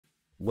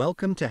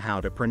Welcome to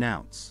How to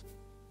Pronounce.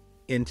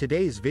 In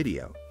today's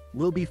video,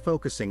 we'll be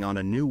focusing on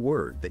a new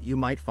word that you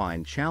might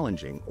find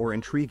challenging or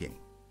intriguing.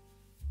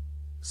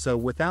 So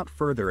without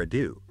further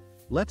ado,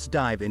 let's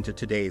dive into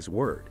today's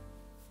word.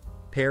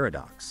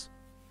 Paradox,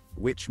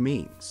 which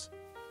means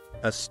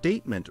a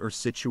statement or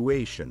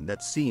situation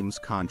that seems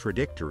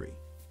contradictory.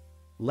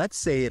 Let's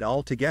say it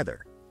all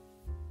together.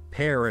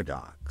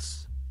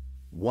 Paradox.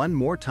 One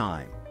more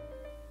time.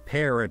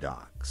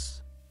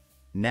 Paradox.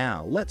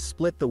 Now let's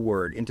split the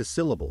word into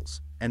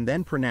syllables and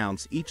then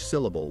pronounce each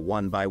syllable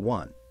one by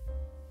one.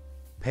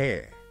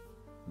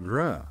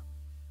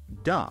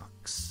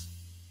 Dox.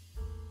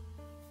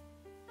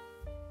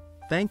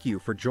 Thank you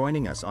for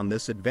joining us on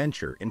this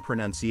adventure in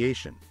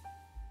pronunciation.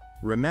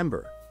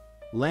 Remember,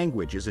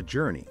 language is a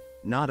journey,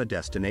 not a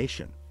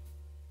destination.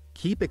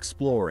 Keep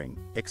exploring,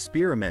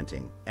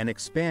 experimenting, and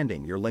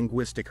expanding your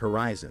linguistic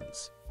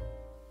horizons.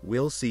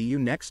 We'll see you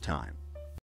next time.